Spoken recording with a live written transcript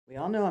We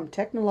all know I'm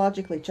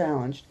technologically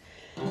challenged,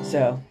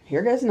 so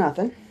here goes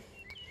nothing.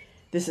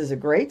 This is a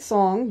great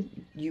song.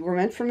 You Were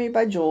Meant for Me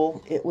by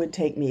Jewell. It would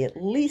take me at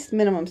least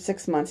minimum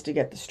 6 months to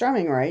get the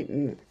strumming right,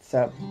 and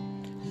so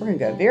we're going to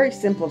go a very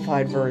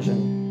simplified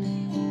version.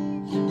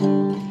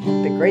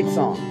 But great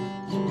song.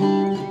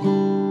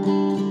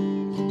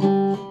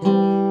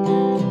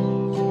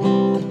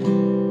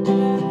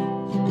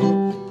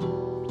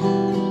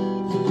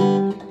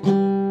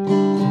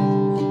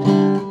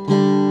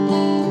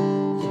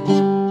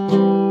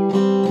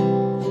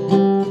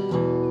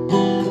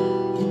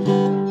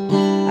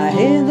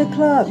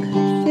 Clock,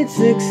 it's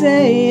 6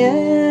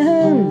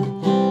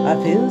 a.m. I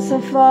feel so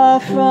far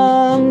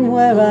from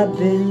where I've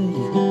been.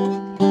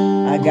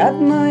 I got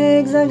my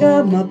eggs, I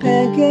got my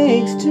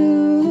pancakes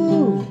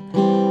too.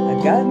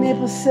 I got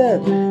maple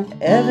syrup,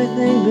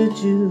 everything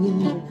but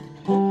you.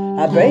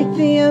 I break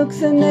the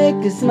yolks and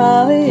make a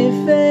smiley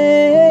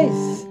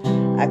face.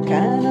 I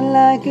kinda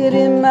like it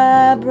in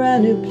my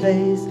brand new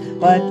place.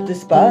 Wipe the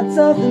spots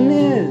off the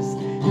mirrors.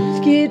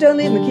 Don't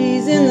leave my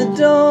keys in the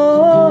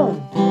door.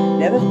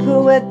 Never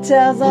put wet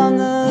towels on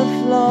the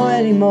floor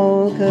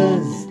anymore,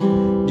 'cause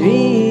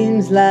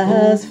dreams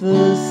last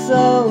for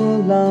so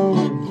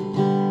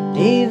long,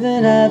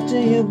 even after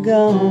you're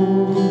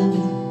gone.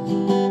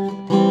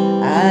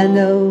 I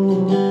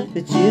know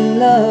that you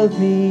love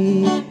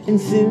me, and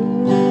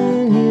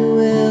soon you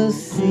will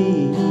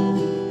see.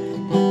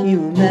 You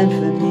were meant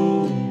for me,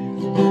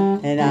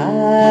 and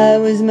I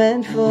was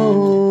meant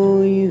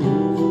for you.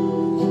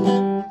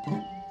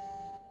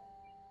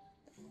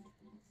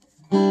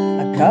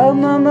 Called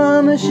my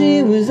mama,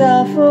 she was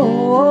out for a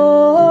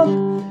walk.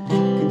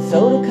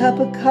 Consoled a cup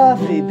of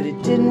coffee, but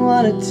it didn't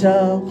want to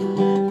talk.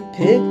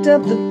 Picked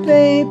up the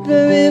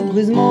paper, it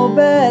was more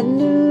bad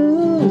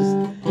news.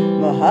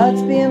 More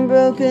hearts being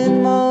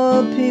broken,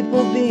 more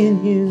people being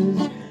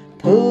used.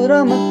 Put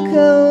on my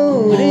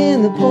coat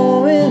in the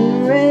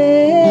pouring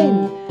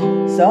rain.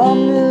 Saw a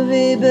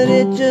movie, but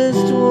it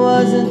just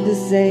wasn't the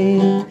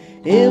same.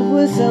 It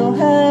was so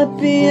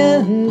happy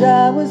and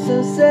I was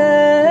so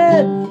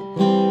sad.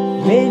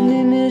 Made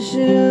me miss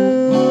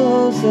you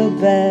oh so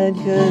bad,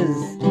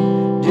 'cause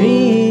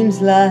dreams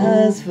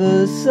last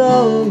for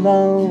so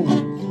long,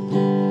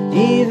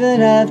 even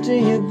after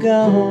you're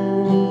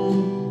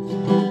gone.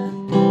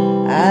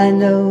 I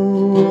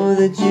know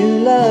that you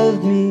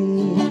love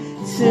me,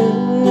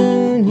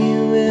 soon you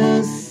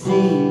will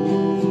see.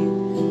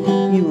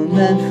 You were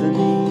meant for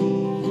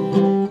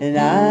me, and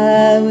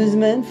I was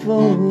meant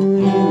for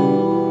you.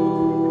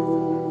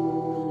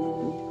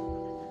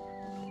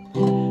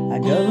 I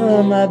go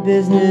on my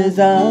business,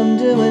 I'm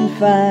doing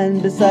fine.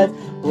 Besides,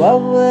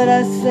 what would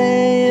I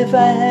say if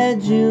I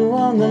had you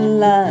on the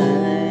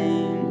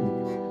line?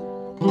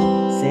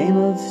 Same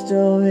old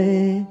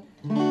story,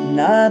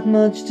 not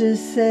much to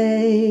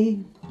say.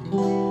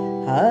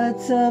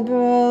 Hearts are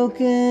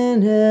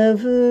broken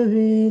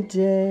every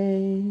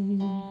day.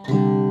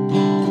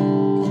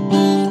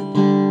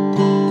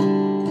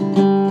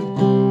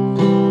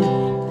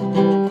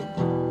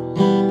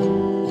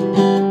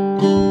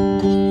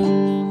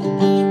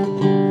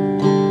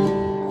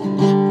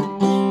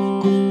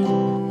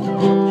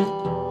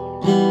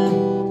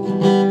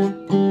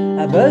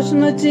 I brush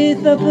my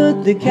teeth, I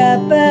put the cap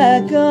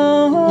back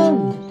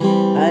on.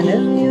 I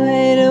know you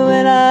hate it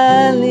when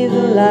I leave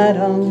the light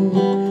on.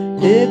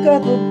 Pick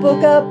up a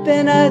book up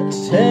and I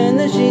turn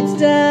the sheets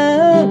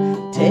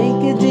down.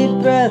 Take a deep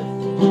breath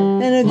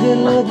and a good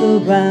look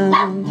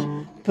around.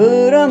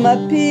 Put on my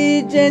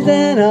PJs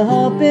and I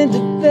hop into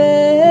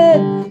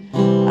bed.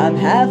 I'm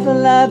half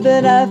alive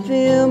but I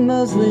feel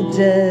mostly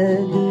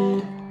dead.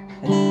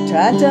 I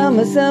try to tell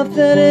myself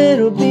that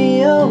it'll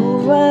be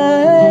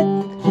alright.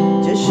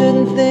 Just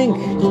shouldn't think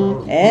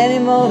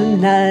anymore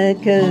tonight,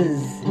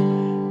 'cause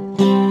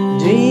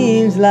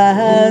dreams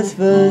last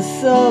for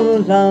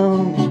so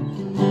long,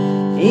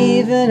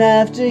 even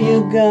after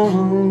you're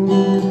gone.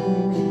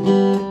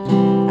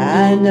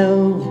 I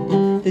know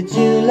that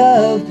you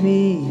love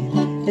me,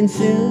 and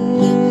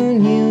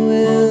soon you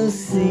will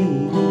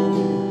see.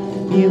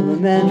 You were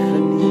meant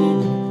for me,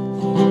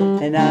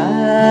 and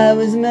I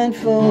was meant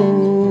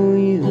for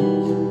you.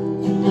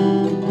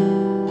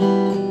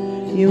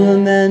 You were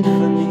meant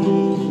for me,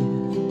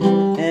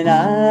 and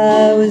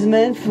I was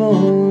meant for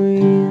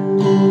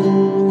you.